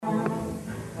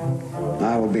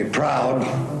will be proud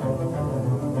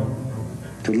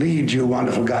to lead you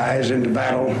wonderful guys into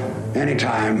battle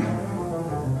anytime,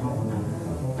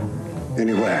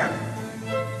 anywhere.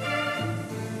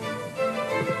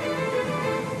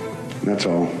 That's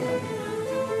all.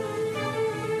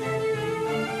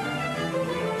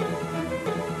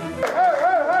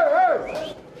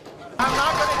 I'm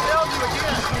not going to tell you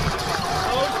again.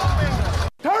 Close the finger.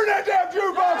 Turn that damn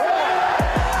jukebox on!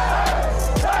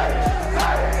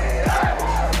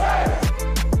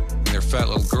 Their fat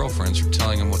little girlfriends are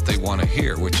telling them what they want to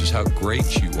hear, which is how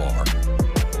great you are.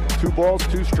 2 balls,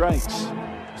 2 strikes.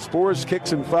 Spores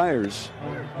kicks and fires.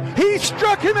 He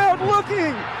struck him out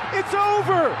looking. It's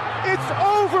over. It's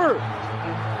over.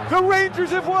 The Rangers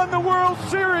have won the World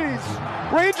Series.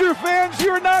 Ranger fans,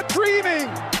 you're not dreaming.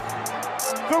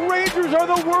 The Rangers are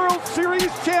the World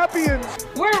Series champions.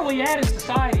 Where are we at in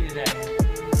society today?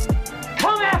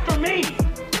 Come after me.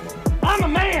 I'm a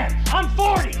man. I'm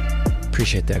 40.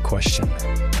 Appreciate that question.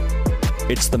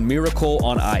 It's the Miracle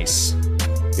on Ice.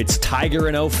 It's Tiger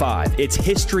in 05. It's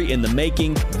history in the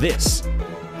making. This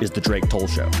is the Drake Toll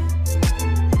Show.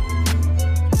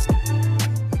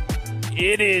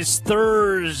 It is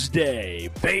Thursday.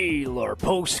 Baylor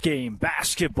postgame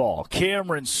basketball.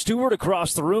 Cameron Stewart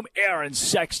across the room. Aaron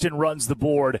Sexton runs the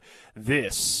board.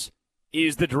 This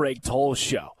is the Drake Toll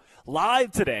Show.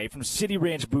 Live today from City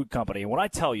Ranch Boot Company. And when I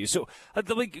tell you, so let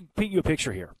me paint you a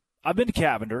picture here. I've been to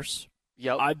Cavender's.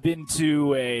 Yep. I've been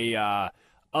to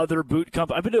other boot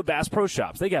company. I've been to Bass Pro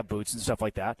Shops. They got boots and stuff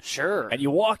like that. Sure. And you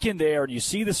walk in there and you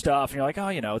see the stuff and you're like, oh,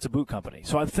 it's a boot company.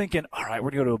 So I'm thinking, all right,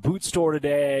 we're going to go to a boot store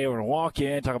today. We're going to walk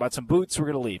in, talk about some boots. We're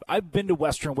going to leave. I've been to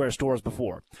Western wear stores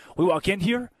before. We walk in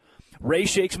here. Ray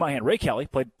shakes my hand. Ray Kelly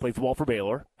played football for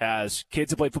Baylor. Has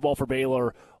kids that played football for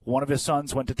Baylor. One of his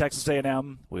sons went to Texas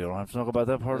A&M. We don't have to talk about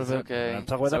that part of it. Okay. We don't have to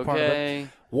talk about that part of it.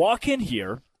 Walk in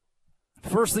here.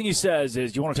 First thing he says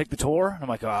is, you want to take the tour? And I'm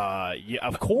like, yeah,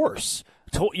 of course.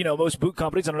 Most boot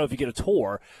companies, I don't know if you get a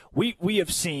tour. We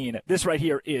have seen, this right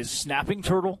here is snapping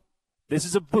turtle. This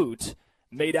is a boot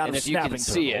made out of snapping turtle. And if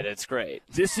you can see it, it's great.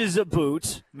 This is a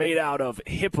boot made out of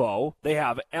hippo. They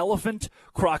have elephant,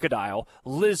 crocodile,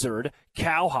 lizard,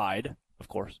 cowhide, of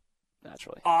course.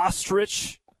 Naturally.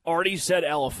 Ostrich, already said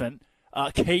elephant.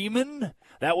 Cayman,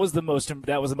 that was the most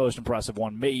impressive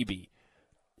one, maybe.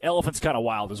 Elephant's kind of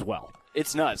wild as well.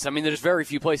 It's nuts. I mean, there's very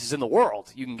few places in the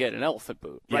world you can get an elephant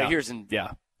boot. Right here's in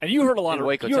And you heard a lot of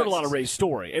Waco, you heard a Texas. lot of Ray's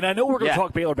story, and I know we're going to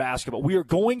talk Baylor basketball. We are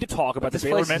going to talk about the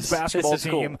Baylor men's basketball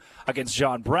team against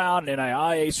John Brown,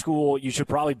 NAIA school. You should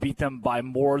probably beat them by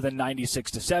more than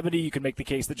 96-70. You can make the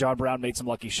case that John Brown made some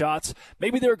lucky shots.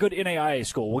 Maybe they're a good NAIA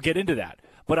school. We'll get into that.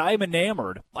 But I am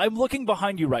enamored. I'm looking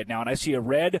behind you right now, and I see a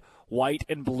red, white,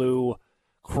 and blue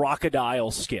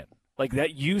crocodile skin. Like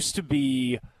that used to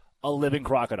be a living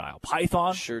crocodile.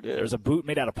 Python. Sure did. There's a boot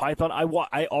made out of python.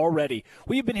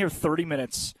 We've been here 30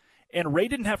 minutes, and Ray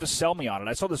didn't have to sell me on it.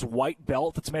 I saw this white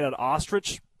belt that's made out of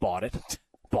ostrich. Bought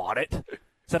it.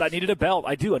 Said I needed a belt.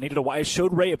 I do. I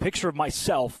showed Ray a picture of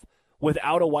myself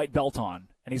without a white belt on.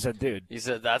 And he said, dude. He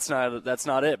said, that's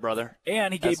not it, brother.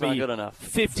 And he gave me good enough.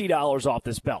 $50 off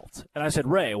this belt. And I said,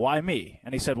 Ray, why me?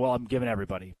 And he said, well, I'm giving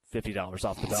everybody $50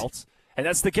 off the belts. And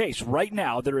that's the case. Right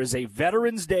now, there is a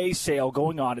Veterans Day sale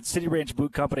going on at City Ranch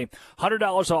Boot Company.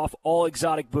 $100 off all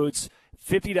exotic boots,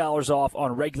 $50 off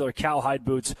on regular cowhide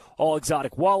boots. All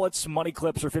exotic wallets, money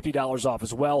clips are $50 off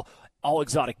as well. All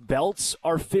exotic belts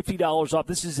are $50 off.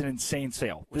 This is an insane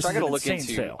sale. Which I got to look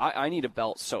into. I need a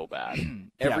belt so bad.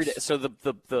 Every day. So the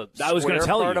I was square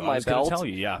tell part you, of my belt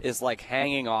yeah. is like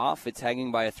hanging off. It's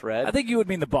hanging by a thread. I think you would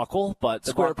mean the buckle, but the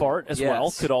square buckle, part as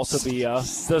well could also be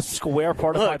the square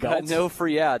part of my belt. No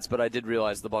free ads, but I did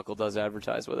realize the buckle does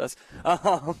advertise with us.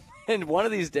 And one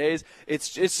of these days,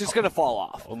 it's just going to fall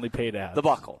off. Only paid ads. The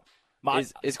buckle.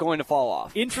 Is going to fall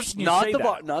off. Interesting you not say the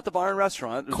that. Not the bar and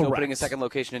restaurant. Who's opening a second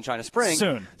location in China Springs.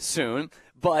 Soon.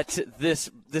 But this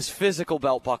physical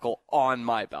belt buckle on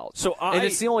my belt. And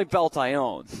it's the only belt I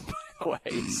own.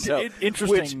 So,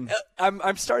 interesting. Which,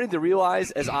 I'm starting to realize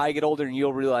as I get older, and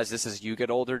you'll realize this as you get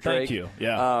older, Drake. Thank you.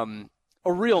 Yeah.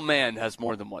 A real man has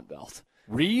more than one belt.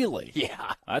 Really?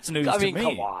 Yeah. That's news to me.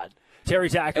 Come on.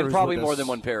 Terry Tacker, and probably more than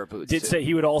one pair of boots. Did say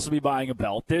he would also be buying a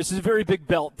belt. This is a very big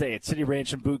belt day at City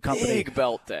Ranch and Boot Company. Big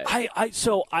belt day.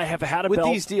 So I have had a belt. With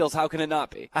belt. these deals, how can it not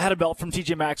be? I had a belt from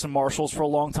TJ Maxx and Marshalls for a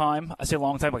long time. I say a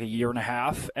long time, like a year and a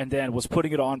half, and then was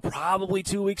putting it on probably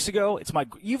 2 weeks ago.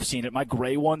 You've seen it, my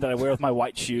gray one that I wear with my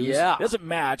white shoes. Yeah. It doesn't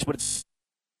match, but it's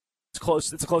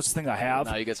close. It's the closest thing I have.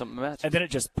 Now you get something to match. And then it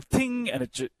just ting, and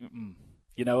it just.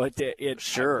 You know, it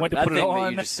sure. went to that put it thing on,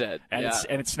 that you just said. and, yeah.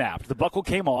 it snapped. The buckle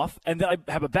came off, and then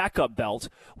I have a backup belt,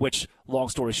 which, long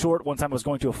story short, one time I was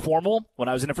going to a formal when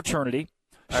I was in a fraternity.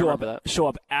 Show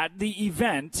up at the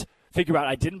event, figure out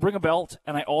I didn't bring a belt,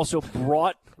 and I also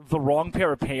brought the wrong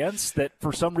pair of pants that,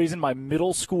 for some reason, my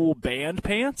middle school band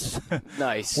pants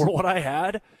nice. were what I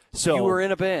had. So you were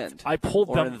in a band. I pulled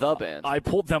or them in the band. I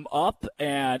pulled them up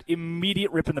and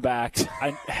immediate rip in the back.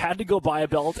 I had to go buy a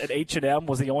belt at H&M.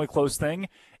 Was the only close thing.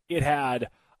 It had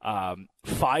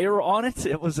fire on it.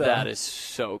 It was that is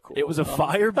so cool. It was a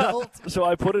fire belt, so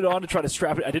I put it on to try to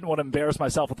strap it. I didn't want to embarrass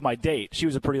myself with my date. She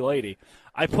was a pretty lady.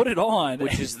 I put it on,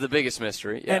 which is the biggest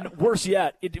mystery. Yeah. And worse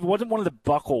yet, it wasn't one of the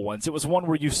buckle ones. It was one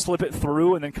where you slip it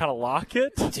through and then kind of lock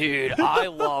it. Dude, I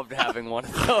loved having one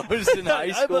of those in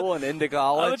high school and into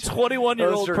college. I'm a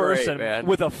 21-year-old person great,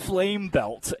 with a flame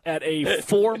belt at a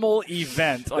formal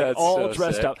event, like all so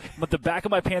dressed sick. up. But the back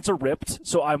of my pants are ripped,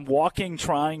 so I'm walking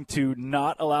trying to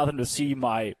not allow them to see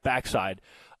my backside.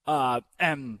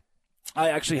 And I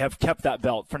actually have kept that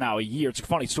belt for now a year. It's a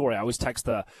funny story. I always text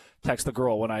the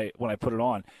girl when I put it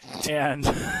on, and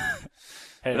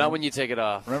hey, not when you take it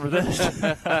off. Remember this?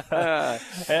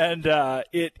 And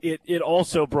it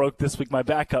also broke this week. My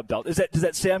backup belt. Does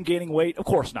that say I'm gaining weight? Of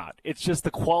course not. It's just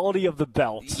the quality of the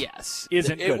belt. Yes,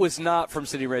 isn't good. It was not from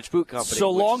City Ranch Boot Company. So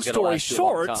long story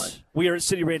short, we are at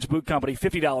City Ranch Boot Company.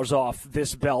 $50 off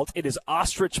this belt. It is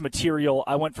ostrich material.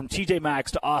 I went from TJ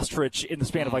Maxx to ostrich in the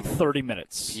span of like 30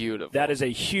 minutes. Beautiful. That is a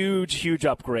huge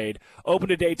upgrade. Open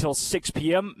today till 6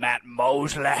 p.m. Matt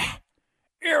Mosley,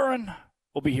 Aaron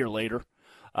will be here later.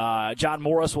 John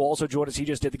Morris will also join us. He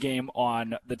just did the game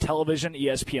on the television,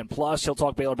 ESPN Plus. He'll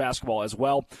talk Baylor basketball as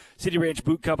well. City Ranch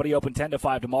Boot Company open 10 to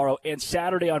 5 tomorrow, and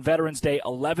Saturday on Veterans Day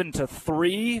 11 to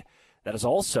 3. That is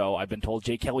also, I've been told,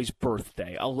 Jay Kelly's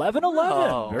birthday.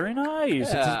 11/11. Oh, very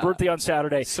nice. Yeah. It's his birthday on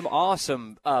Saturday. Some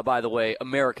awesome, by the way,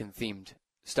 American-themed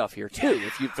stuff here, too,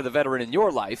 if you for the veteran in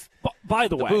your life. By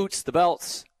the way, boots, the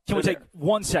belts. Can we take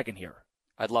 1 second here?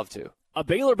 I'd love to. A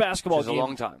Baylor basketball game a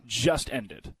long time. just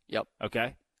ended. Yep.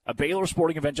 Okay? A Baylor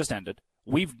sporting event just ended.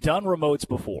 We've done remotes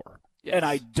before. Yes. And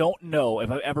I don't know if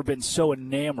I've ever been so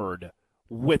enamored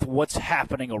with what's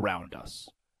happening around us.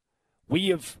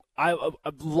 I'm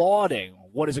lauding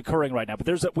what is occurring right now,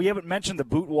 but we haven't mentioned the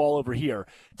boot wall over here.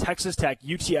 Texas Tech,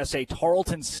 UTSA,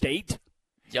 Tarleton State.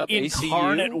 Yep,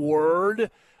 Incarnate ACU.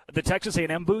 Word. The Texas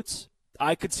A&M boots,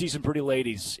 I could see some pretty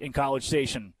ladies in College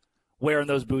Station wearing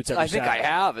those boots every Saturday. I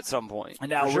have at some point. And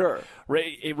now sure.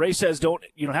 Ray says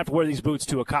you don't have to wear these boots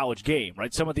to a college game,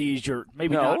 right? Some of these you're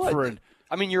maybe not for an.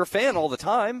 I mean, you're a fan all the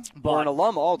time, or an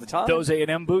alum all the time. Those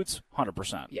A&M boots,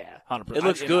 100%. Yeah, 100%. It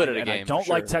looks good at a game. I don't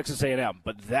sure. like Texas A&M,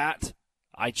 but that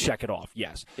I check it off.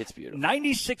 Yes, it's beautiful.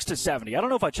 96-70. I don't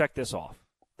know if I checked this off.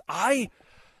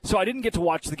 So I didn't get to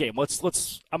watch the game. Let's.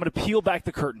 I'm going to peel back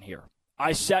the curtain here.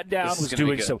 I sat down, was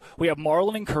doing so. We have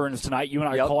Marlin and Kearns tonight. You and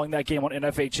I are calling that game on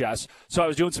NFHS. So I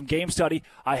was doing some game study.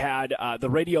 I had the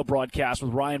radio broadcast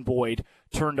with Ryan Boyd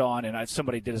turned on, and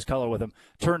somebody did his color with him,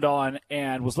 turned on,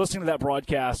 and was listening to that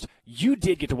broadcast. You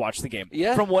did get to watch the game.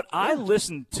 Yeah. From what I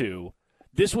listened to,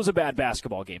 this was a bad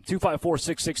basketball game.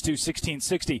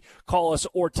 254-662-1660. Call us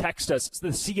or text us. It's the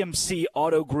CMC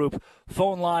Auto Group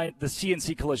phone line, the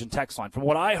CNC Collision text line. From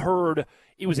what I heard,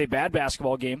 it was a bad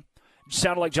basketball game. It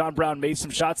sounded like John Brown made some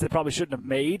shots they probably shouldn't have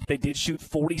made. They did shoot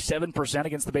 47%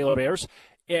 against the Baylor Bears.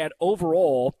 And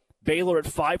overall, Baylor at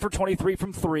 5 for 23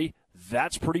 from 3.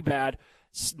 That's pretty bad.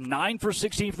 9 for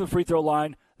 16 from the free throw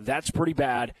line. That's pretty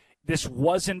bad. This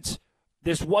wasn't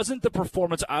the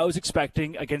performance I was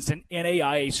expecting against an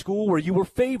NAIA school where you were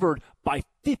favored by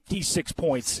 56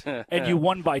 points and you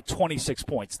won by 26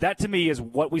 points. That, to me, is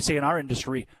what we say in our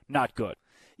industry, not good.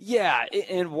 Yeah,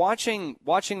 and watching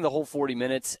the whole 40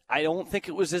 minutes, I don't think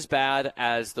it was as bad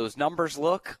as those numbers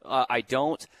look. I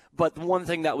don't. But one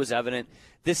thing that was evident,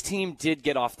 this team did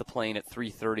get off the plane at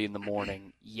 3:30 in the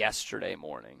morning yesterday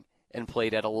morning and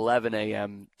played at 11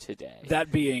 a.m. today.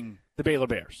 That being the Baylor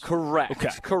Bears. Correct. Okay.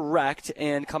 Correct.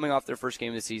 And coming off their first game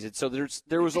of the season. So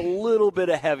there was a little bit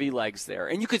of heavy legs there.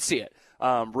 And you could see it.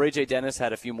 Ray J. Dennis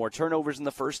had a few more turnovers in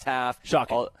the first half.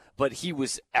 Shocking. But he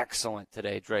was excellent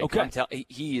today, Drake. Okay.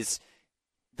 He is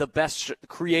the best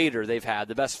creator they've had,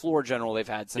 the best floor general they've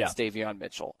had since Davion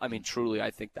Mitchell. I mean, truly, I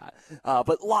think that.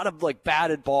 But a lot of,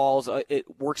 batted balls. It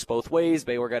works both ways.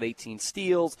 Baylor got 18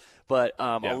 steals, but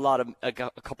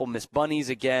a couple missed bunnies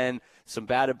again, some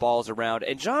batted balls around.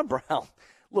 And John Brown,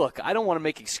 look, I don't want to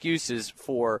make excuses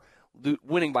for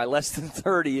winning by less than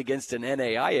 30 against an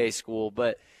NAIA school,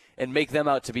 but and make them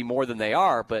out to be more than they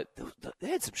are. But they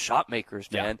had some shot makers,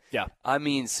 man. Yeah. I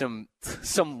mean, some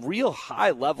real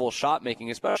high-level shot making,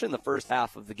 especially in the first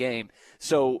half of the game.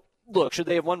 So, look, should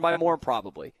they have won by more?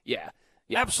 Probably. Yeah.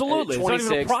 Absolutely. 26, it's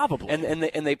not even probably.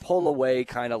 And they pull away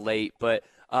kind of late. But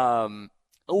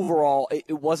overall,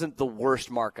 it wasn't the worst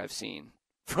mark I've seen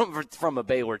from a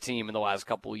Baylor team in the last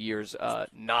couple of years,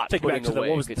 not Take putting back to away.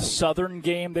 What was it, the Southern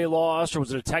game they lost, or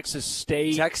was it a Texas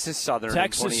State? Texas Southern.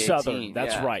 Texas Southern.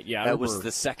 That's right. Yeah, that was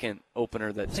the second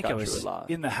opener that Scott Drew lost.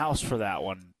 In the house for that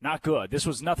one. Not good. This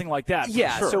was nothing like that.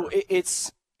 Yeah. For sure. So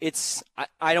it's.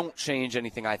 I don't change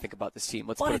anything I think about this team.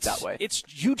 Let's put it that way.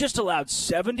 You just allowed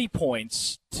 70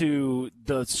 points to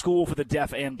the school for the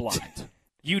deaf and blind.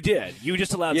 You did. You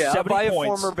just allowed 70 by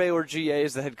points. a former Baylor GA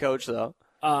as the head coach, though.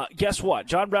 Guess what?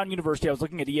 John Brown University, I was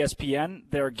looking at ESPN,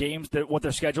 their games, what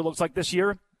their schedule looks like this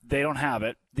year, they don't have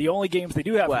it. The only games they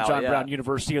do have from John Brown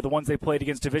University are the ones they played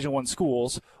against Division I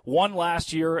schools, one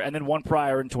last year and then one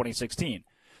prior in 2016.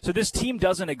 So this team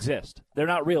doesn't exist. They're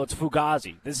not real. It's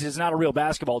Fugazi. This is not a real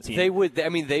basketball team. They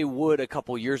would a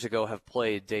couple years ago have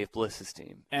played Dave Bliss's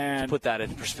team. And to put that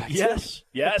in perspective.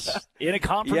 Yes. In a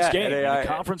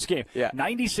conference game. Yeah.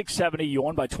 96-70, you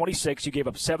won by 26. You gave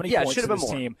up 70 points to this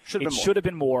team. It should have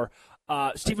been more.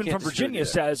 Stephen from Virginia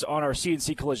says on our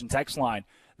CNC Collision text line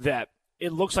that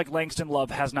it looks like Langston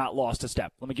Love has not lost a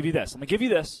step. Let me give you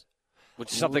this.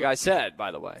 Which is something I said,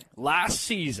 by the way. Last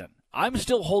season, I'm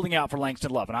still holding out for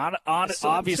Langston Love. And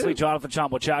obviously, Jonathan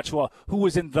Chamba-Chachua, who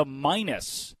was in the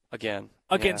minus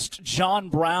against John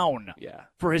Brown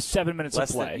for his 7 minutes of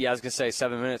play. I was going to say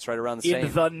 7 minutes, right around the same.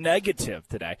 In the negative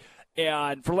today.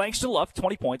 And for Langston Love,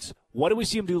 20 points. What did we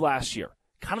see him do last year?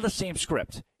 Kind of the same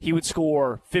script. He would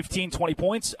score 15, 20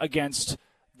 points against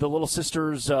the Little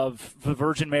Sisters of the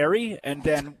Virgin Mary, and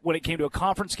then when it came to a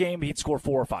conference game, he'd score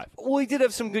 4 or 5. Well, he did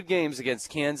have some good games against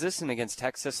Kansas and against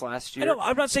Texas last year.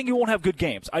 I'm not saying you won't have good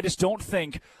games. I just don't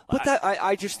think. But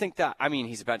I just think that,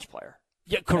 he's a bench player.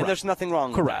 Yeah, correct. And there's nothing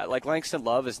wrong with that. Like, Langston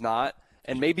Love is not,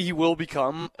 and maybe he will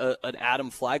become an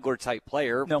Adam Flagler type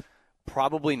player. No.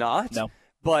 Probably not. No.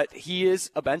 But he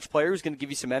is a bench player who's going to give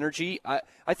you some energy.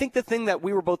 I think the thing that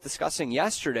we were both discussing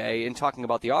yesterday in talking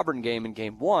about the Auburn game in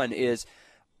Game 1 is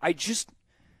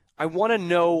I want to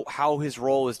know how his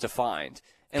role is defined.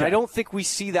 And I don't think we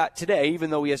see that today, even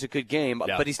though he has a good game.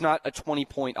 Yeah. But he's not a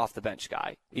 20-point off-the-bench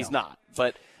guy. He's not.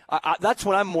 But that's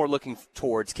what I'm more looking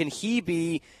towards. Can he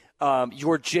be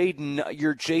your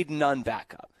Jaden Nunn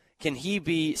backup? Can he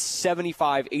be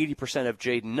 75, 80% of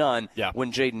Jaden Nunn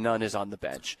when Jaden Nunn is on the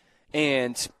bench?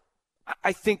 And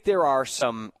I think there are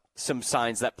some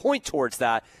signs that point towards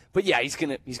that. But yeah, he's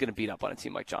gonna beat up on a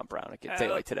team like John Brown at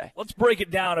daylight today. Let's break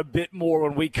it down a bit more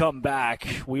when we come back.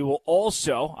 We will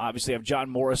also obviously have John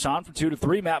Morris on from 2 to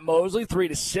 3. Matt Mosley 3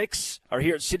 to 6 are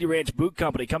here at City Ranch Boot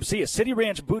Company. Come see us, City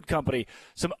Ranch Boot Company.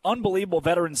 Some unbelievable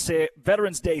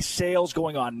Veterans Day sales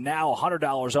going on now.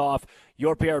 $100 off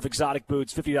your pair of exotic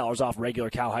boots, $50 off regular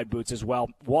cowhide boots as well.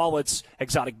 Wallets,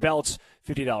 exotic belts,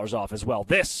 $50 off as well.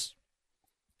 This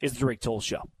is the Drake Toll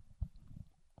Show.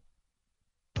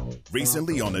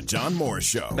 Recently on the John Morris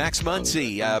Show. Max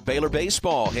Muncy, Baylor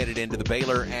baseball headed into the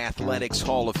Baylor Athletics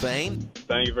Hall of Fame.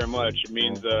 Thank you very much. It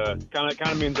means kind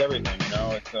of means everything. You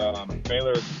know, it's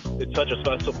Baylor. It's such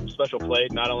a special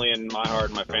place, not only in my heart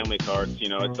and my family's hearts. You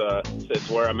know, it's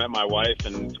where I met my wife,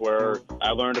 and it's where I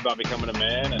learned about becoming a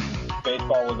man. And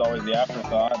baseball was always the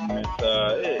afterthought, and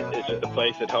it's just a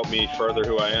place that helped me further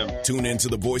who I am. Tune in to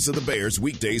the Voice of the Bears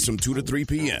weekdays from 2 to 3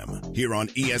 p.m. here on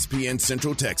ESPN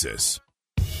Central Texas.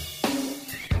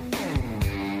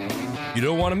 You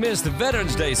don't want to miss the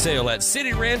Veterans Day sale at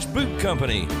City Ranch Boot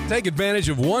Company. Take advantage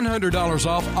of $100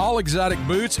 off all exotic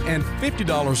boots and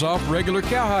 $50 off regular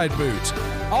cowhide boots.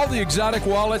 All the exotic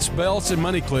wallets, belts, and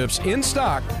money clips in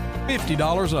stock,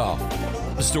 $50 off.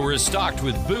 The store is stocked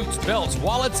with boots, belts,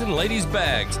 wallets, and ladies'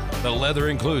 bags. The leather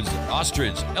includes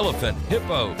ostrich, elephant,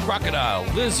 hippo, crocodile,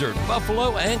 lizard,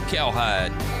 buffalo, and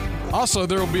cowhide. Also,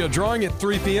 there will be a drawing at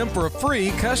 3 p.m. for a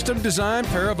free custom-designed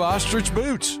pair of ostrich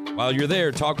boots. While you're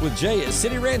there, talk with Jay at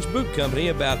City Ranch Boot Company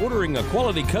about ordering a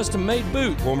quality custom-made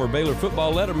boot. Former Baylor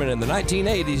football letterman in the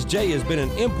 1980s, Jay has been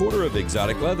an importer of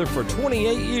exotic leather for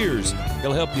 28 years.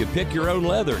 He'll help you pick your own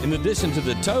leather, in addition to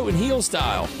the toe and heel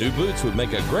style. New boots would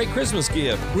make a great Christmas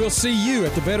gift. We'll see you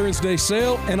at the Veterans Day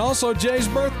sale and also Jay's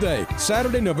birthday,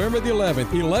 Saturday, November the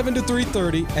 11th, 11 to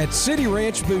 3:30 at City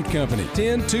Ranch Boot Company,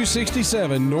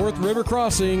 10267 North River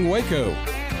Crossing, Waco.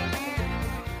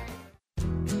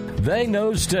 They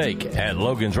know steak at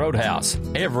Logan's Roadhouse.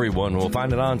 Everyone will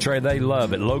find an entree they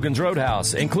love at Logan's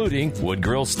Roadhouse, including wood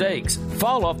grill steaks,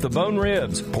 fall off the bone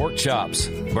ribs, pork chops,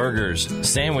 burgers,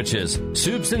 sandwiches,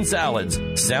 soups and salads,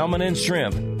 salmon and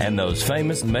shrimp, and those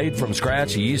famous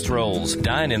made-from-scratch yeast rolls.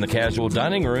 Dine in the casual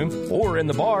dining room or in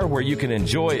the bar where you can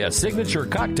enjoy a signature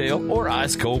cocktail or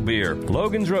ice-cold beer.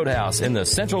 Logan's Roadhouse in the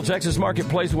Central Texas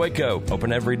Marketplace, Waco.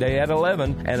 Open every day at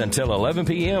 11 and until 11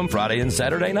 p.m. Friday and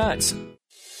Saturday nights.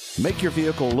 Make your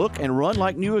vehicle look and run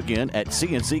like new again at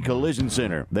CNC Collision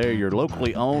Center. They're your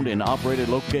locally owned and operated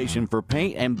location for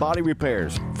paint and body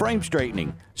repairs, frame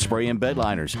straightening, spray and bed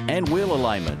liners, and wheel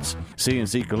alignments.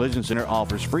 CNC Collision Center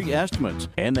offers free estimates,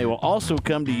 and they will also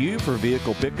come to you for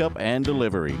vehicle pickup and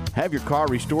delivery. Have your car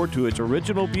restored to its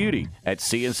original beauty at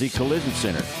CNC Collision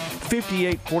Center,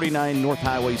 5849 North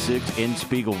Highway 6 in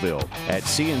Spiegelville, at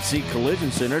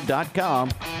cnccollisioncenter.com,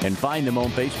 and find them on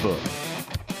Facebook.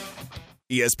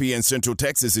 ESPN Central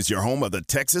Texas is your home of the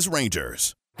Texas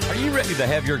Rangers. Are you ready to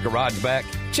have your garage back?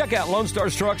 Check out Lone Star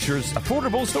Structures,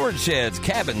 affordable storage sheds,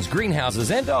 cabins, greenhouses,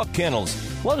 and dog kennels.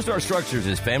 Lone Star Structures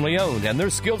is family owned, and their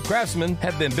skilled craftsmen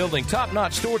have been building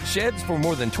top-notch storage sheds for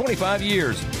more than 25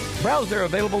 years. Browse their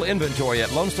available inventory at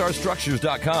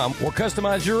LoneStarStructures.com or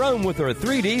customize your own with their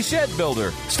 3D shed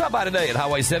builder. Stop by today at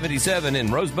Highway 77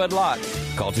 in Rosebud Lot.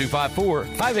 Call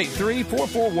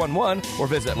 254-583-4411 or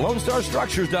visit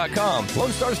LoneStarStructures.com.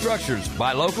 Lone Star Structures.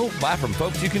 Buy local, buy from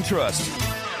folks you can trust.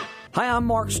 Hi, I'm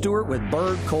Mark Stewart with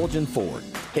Bird Colgin Ford.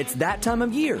 It's that time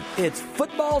of year. It's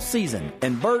football season,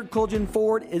 and Bird Colgin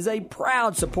Ford is a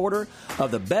proud supporter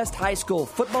of the best high school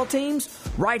football teams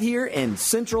right here in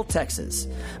Central Texas.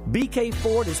 BK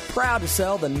Ford is proud to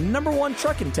sell the #1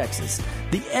 truck in Texas,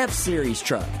 the F-Series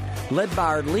truck, led by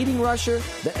our leading rusher,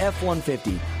 the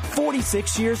F-150,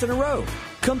 46 years in a row.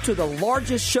 Come to the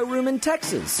largest showroom in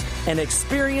Texas and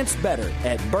experience better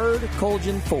at Bird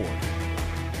Colgin Ford.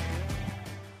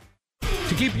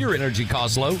 To keep your energy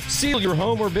costs low, seal your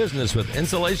home or business with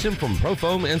insulation from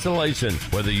ProFoam Insulation.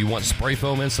 Whether you want spray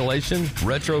foam insulation,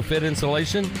 retrofit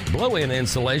insulation, blow-in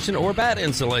insulation, or bat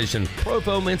insulation,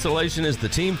 ProFoam Insulation is the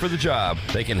team for the job.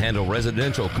 They can handle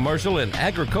residential, commercial, and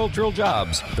agricultural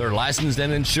jobs. They're licensed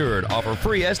and insured, offer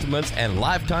free estimates, and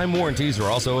lifetime warranties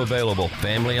are also available.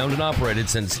 Family owned and operated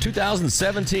since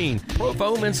 2017.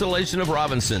 ProFoam Insulation of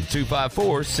Robinson,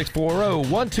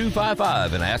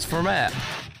 254-640-1255, and ask for Matt.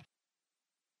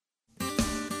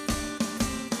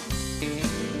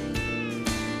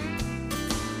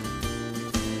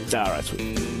 All right,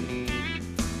 sweet.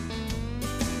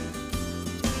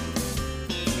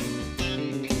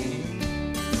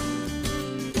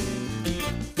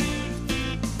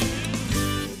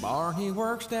 Barney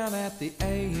works down at the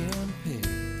AMP,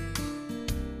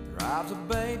 drives a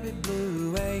baby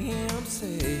blue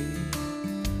AMC,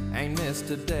 ain't missed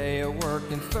a day of work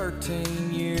in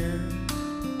 13 years.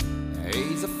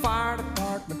 He's a fire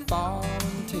department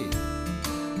volunteer.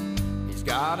 He's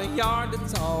got a yard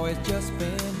that's always just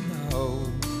been mowed.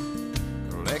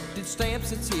 Collected stamps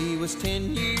since he was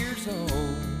 10 years old.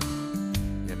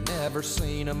 You've never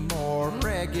seen a more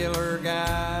regular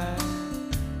guy.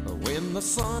 But when the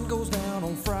sun goes down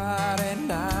on Friday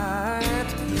night,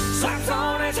 slaps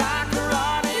on his high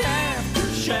karate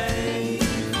aftershave,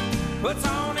 puts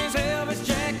on his Elvis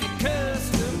jacket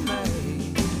custom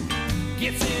made,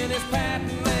 gets in his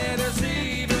patent leather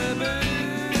zebra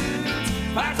boots,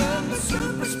 fires up the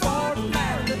super sport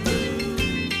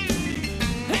Malibu.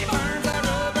 He burns that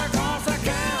rubber across the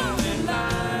county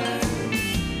line.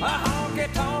 A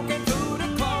honky-tonkin' food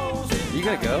and clothes. You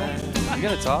gotta go? You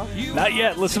gonna talk? Not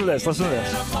yet. Listen to this. Listen to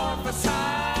this.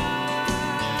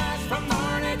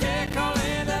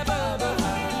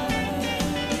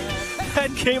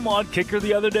 That came on Kicker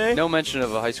the other day. No mention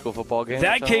of a high school football game.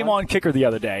 That came on Kicker the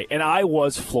other day, and I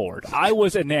was floored. I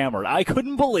was enamored. I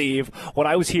couldn't believe what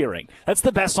I was hearing. That's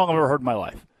the best song I've ever heard in my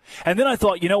life. And then I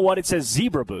thought, you know what? It says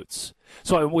Zebra Boots,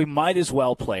 so we might as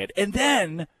well play it. And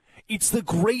then it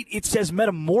says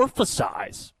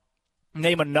Metamorphosize.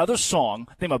 Name another song,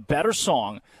 name a better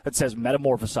song that says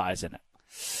Metamorphosize in it.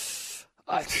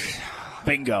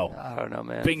 Bingo. I don't know,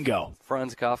 man. Bingo.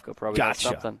 Franz Kafka probably got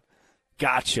something.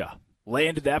 Gotcha.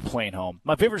 Landed that plane home.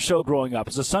 My favorite show growing up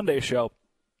is a Sunday show.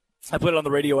 I put it on the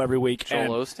radio every week.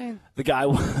 Joel Osteen? The guy,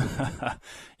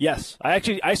 yes. I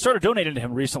started donating to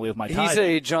him recently with my time. He's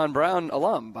a John Brown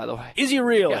alum, by the way. Is he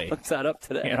really? Yeah, looked that up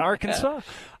today. In Arkansas?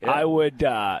 Yeah. I would,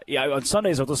 on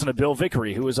Sundays I would listen to Bill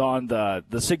Vickery, who was on the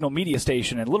Signal Media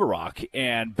station in Little Rock,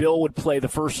 and Bill would play the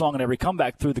first song in every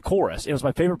comeback through the chorus. It was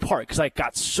my favorite part because I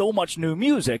got so much new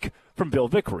music from Bill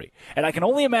Vickery. And I can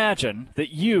only imagine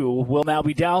that you will now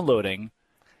be downloading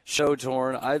Show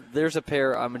torn. There's a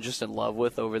pair I'm just in love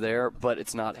with over there, but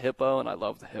it's not Hippo, and I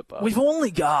love the Hippo. We've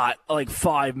only got like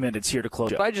 5 minutes here to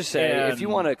close. If I just say, if you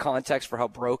want a context for how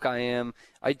broke I am,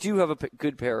 I do have a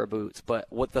good pair of boots, but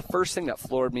the first thing that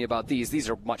floored me about these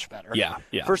are much better. Yeah.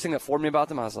 First thing that floored me about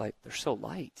them, I was like, they're so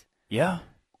light. Yeah.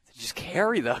 Just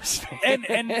carry those, and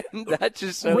that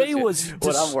just shows Ray was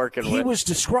what I'm working with. He was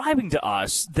describing to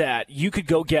us that you could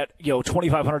go get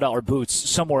 $2,500 boots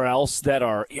somewhere else that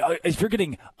are, if you're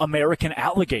getting American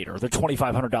Alligator, they're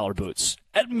 $2,500 boots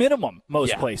at minimum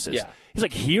most places. Yeah. He's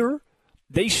like, here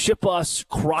they ship us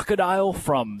crocodile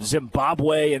from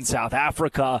Zimbabwe and South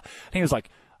Africa, and he was like,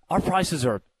 our prices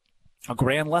are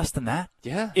 $1,000 less than that,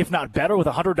 if not better, with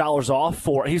 $100 off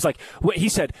for. He's like, he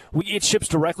said, it ships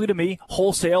directly to me,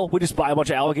 wholesale. We just buy a bunch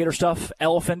of alligator stuff,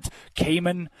 elephant,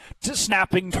 caiman,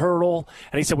 snapping turtle,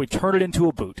 and he said we turn it into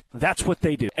a boot. That's what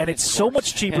they do, and it's so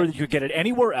much cheaper than you could get it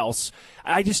anywhere else.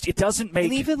 It doesn't make.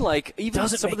 And even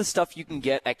some of the stuff you can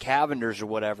get at Cavender's or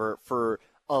whatever for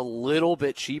a little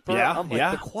bit cheaper. I'm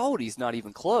like, the quality's not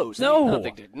even close. No,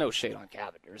 no shade on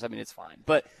Cavender's. I mean, it's fine,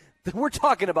 but. We're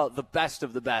talking about the best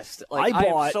of the best. I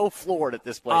am so floored at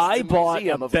this place. I bought a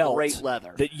of belt great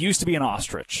leather that used to be an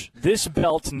ostrich. This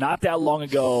belt, not that long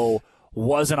ago,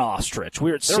 was an ostrich. We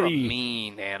were at They're City. a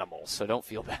mean animal, so don't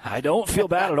feel bad. I don't feel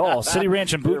bad at all. City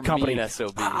Ranch and Boot They're Company. mean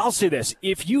SOBs. I'll say this: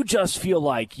 if you just feel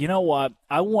like, you know what,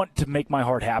 I want to make my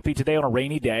heart happy today on a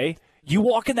rainy day. You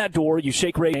walk in that door, you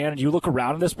shake Ray's hand, and you look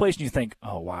around in this place, and you think,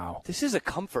 "Oh wow, this is a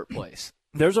comfort place."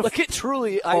 There's a it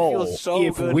truly. I feel so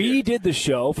if good. If we here. did the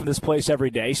show from this place every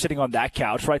day, sitting on that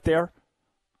couch right there,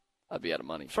 I'd be out of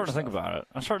money. I'm starting to think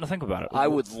about it. I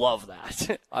would love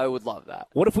that. I would love that.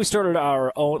 What if we started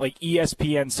our own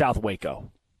ESPN South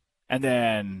Waco, and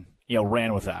then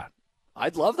ran with that?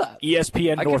 I'd love that.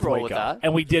 ESPN North roll Waco. with that.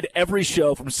 And we did every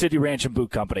show from City Ranch and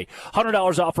Boot Company.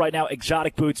 $100 off right now,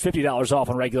 exotic boots, $50 off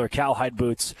on regular cowhide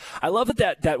boots. I love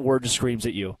that word just screams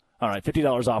at you. All right,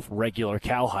 $50 off regular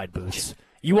cowhide boots.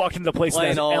 You walked into the place that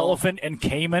has elephant and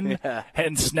caiman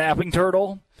and snapping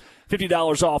turtle.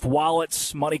 $50 off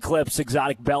wallets, money clips,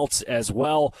 exotic belts as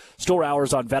well. Store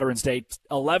hours on Veterans Day,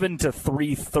 11 to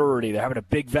 3:30. They're having a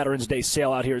big Veterans Day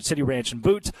sale out here at City Ranch and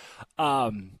Boot.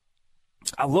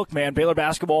 Look, man, Baylor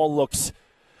basketball looks –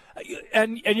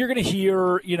 and you're going to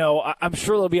hear, I'm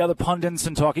sure there'll be other pundits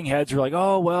and talking heads who are like,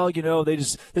 oh, well,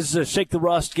 this is a shake the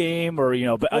rust game or, a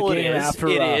game after.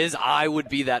 It is. I would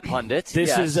be that pundit.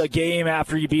 This is a game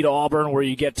after you beat Auburn where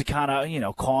you get to kind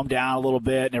of, calm down a little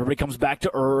bit and everybody comes back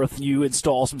to earth and you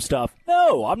install some stuff.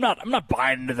 No, I'm not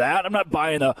buying into that. I'm not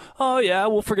buying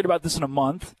we'll forget about this in a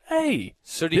month. Hey,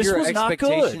 so do this your was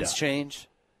expectations not good. change?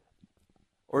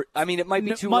 Or, it might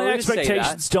be too my early to say that. My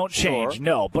expectations don't change, Sure.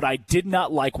 no, but I did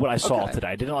not like what I saw today.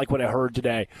 I didn't like what I heard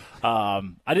today. I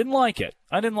didn't like it.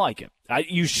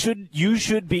 You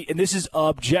should be, and this is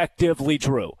objectively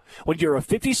true. When you're a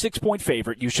 56-point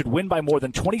favorite, you should win by more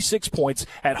than 26 points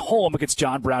at home against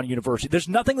John Brown University. There's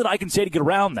nothing that I can say to get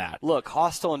around that. Look,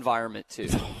 hostile environment, too.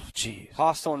 Oh, jeez.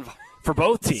 Hostile environment. For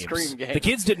both teams. The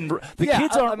kids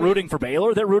kids aren't rooting for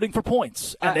Baylor. They're rooting for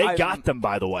points. And they got them,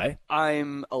 by the way.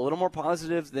 I'm a little more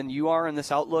positive than you are in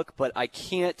this outlook, but I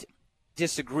can't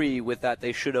disagree with that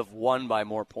they should have won by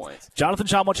more points. Jonathan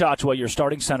Tchamwa-Tchatchoua, your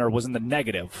starting center, was in the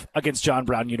negative against John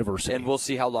Brown University. And we'll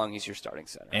see how long he's your starting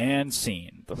center. And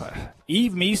scene.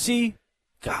 Yves Missi,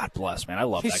 God bless, man. I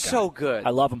love that guy. He's so good.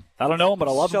 I love him. I don't know him, but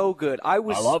I love him. So good. I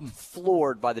love him.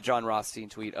 Floored by the John Rothstein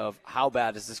tweet of how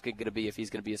bad is this kid going to be if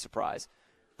he's going to be a surprise.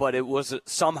 But it was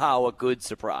somehow a good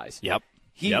surprise. Yep.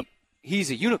 He's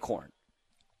a unicorn.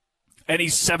 And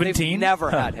he's 17. They've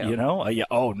never had him.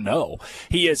 Oh, no.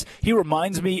 He is. He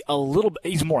reminds me a little bit.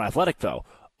 He's more athletic, though,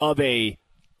 of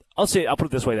I'll put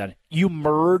it this way then. You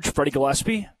merge Freddie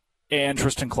Gillespie and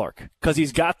Tristan Clark because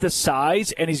he's got the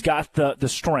size and he's got the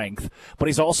strength, but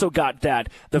he's also got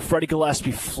the Freddie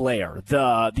Gillespie flair,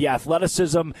 the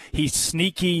athleticism. He's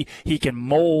sneaky. He can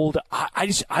mold.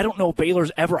 I don't know if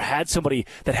Baylor's ever had somebody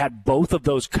that had both of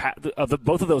those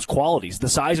qualities, the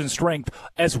size and strength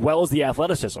as well as the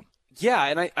athleticism. Yeah,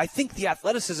 and I think the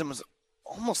athleticism is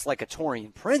almost like a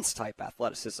Taurean Prince type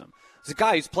athleticism. It's a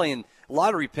guy who's playing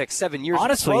lottery picks 7 years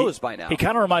Honestly, in pros by now. He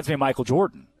kind of reminds me of Michael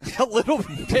Jordan. A little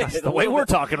bit. The way we're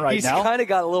talking right now. He's kind of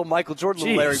got a little Michael Jordan, a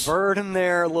little Larry Bird in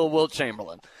there, a little Wilt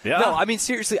Chamberlain. Yeah. No, I mean,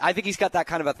 seriously, I think he's got that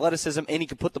kind of athleticism, and he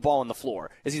can put the ball on the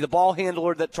floor. Is he the ball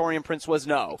handler that Taurean Prince was?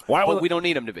 No. But we don't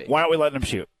need him to be. Why aren't we letting him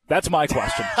shoot? That's my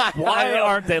question. Why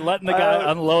aren't they letting the guy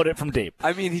unload it from deep?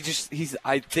 I mean,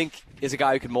 I think is a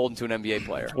guy who can mold into an NBA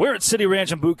player. We're at City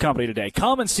Ranch and Boot Company today.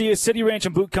 Come and see us, City Ranch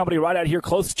and Boot Company, right out here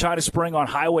close to China Spring on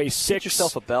Highway 6. Get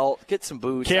yourself a belt. Get some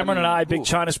boots. Cameron and I, big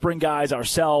China Spring guys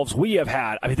ourselves, we have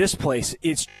had, this place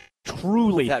is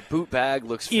truly. That boot bag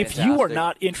looks fantastic. If you are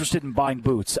not interested in buying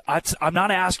boots, I'm not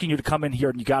asking you to come in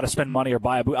here and you got to spend money or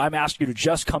buy a boot. I'm asking you to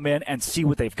just come in and see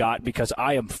what they've got because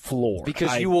I am floored.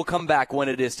 Because you will come back when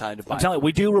it is time to buy. I'm telling you,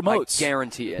 we do remotes. I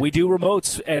guarantee it. We do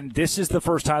remotes, and this is the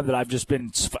first time that I've just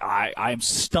been I am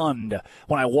stunned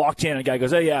when I walked in and a guy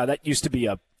goes, "Oh yeah, that used to be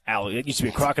a It used to be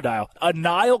a crocodile. A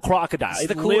Nile crocodile. This is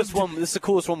the coolest one. This is the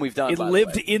coolest one we've done. It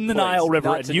lived in the Nile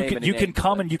River, and you can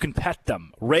come and you can pet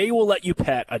them. Ray will let you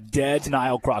pet a dead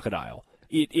Nile crocodile.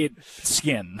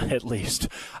 Skin, at least.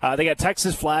 They got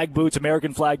Texas flag boots,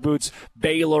 American flag boots,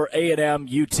 Baylor, A&M,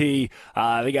 UT.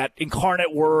 They got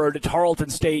Incarnate Word, Tarleton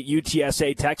State,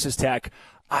 UTSA, Texas Tech.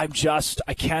 I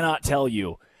cannot tell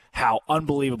you how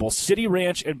unbelievable. City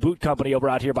Ranch and Boot Company over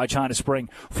out here by China Spring.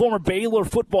 Former Baylor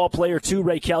football player, too,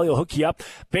 Ray Kelly, will hook you up.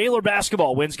 Baylor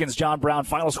basketball wins against John Brown.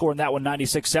 Final score in that one,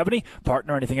 96-70.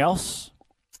 Partner, anything else?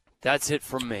 That's it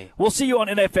from me. We'll see you on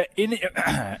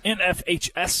NFHS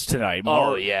tonight, Mark.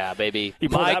 Oh, yeah, baby.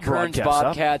 My Kearns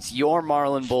Bobcats, your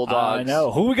Marlin Bulldogs. I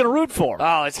know. Who are we going to root for?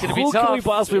 Oh, it's going to be tough. Who can we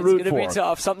possibly root for? It's going to be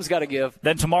tough. Something's got to give.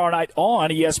 Then tomorrow night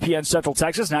on ESPN Central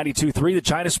Texas, 92.3, the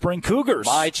China Spring Cougars.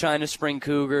 My China Spring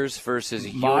Cougars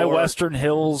versus my Western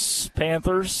Hills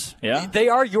Panthers. Yeah. They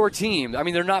are your team. I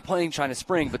mean, they're not playing China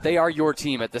Spring, but they are your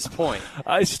team at this point.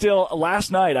 Last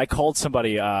night I called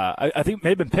somebody, I think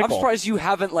maybe Pickle. I'm surprised you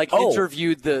haven't,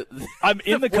 interviewed the I'm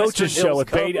in the coaches show with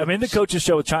Beatty. I'm in the coaches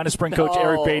show with China Spring coach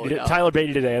Eric Beatty, Tyler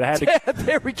Beatty today, and I had to.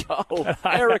 There we go,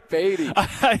 Eric Beatty.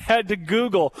 I had to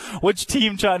Google which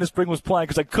team China Spring was playing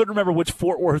because I couldn't remember which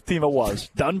Fort Worth team it was.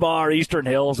 Dunbar, Eastern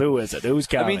Hills. Who is it? Who's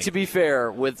counting? I mean, to be fair,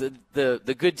 with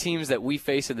the good teams that we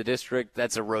face in the district,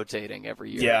 that's a rotating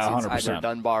every year. Yeah, 100%. It's either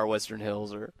Dunbar, Western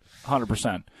Hills, or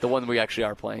 100%. The one we actually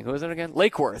are playing. Who is it again?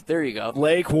 Lake Worth. There you go.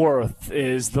 Lake Worth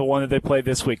is the one that they played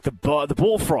this week. The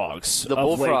Bullfrogs. The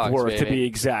Bullfrogs, Lake Worth, baby. to be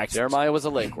exact. Jeremiah was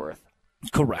a Lake Worth.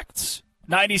 Correct.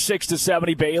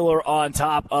 96-70, Baylor on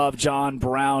top of John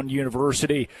Brown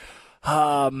University. Could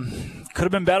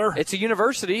have been better. It's a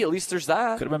university. At least there's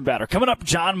that. Could have been better. Coming up,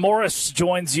 John Morris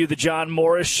joins you, the John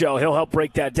Morris Show. He'll help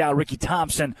break that down. Ricky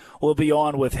Thompson will be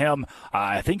on with him.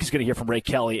 I think he's going to hear from Ray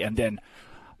Kelly, and then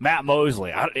Matt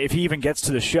Mosley. If he even gets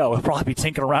to the show, he'll probably be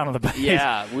tinkering around on the base.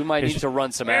 Yeah, we might need to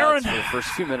run some ads for the first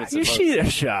few minutes. You see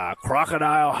this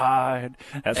crocodile hide?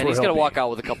 And he's going to walk out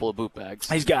with a couple of boot bags.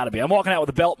 He's got to be. I'm walking out with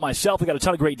a belt myself. We got a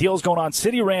ton of great deals going on.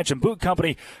 City Ranch and Boot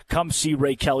Company. Come see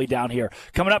Ray Kelly down here.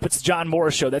 Coming up, it's the John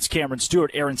Morris Show. That's Cameron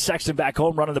Stewart. Aaron Sexton back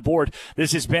home running the board.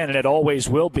 This has been, and it always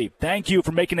will be. Thank you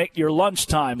for making it your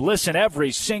lunchtime. Listen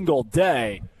every single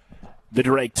day. The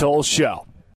Drake Toll Show.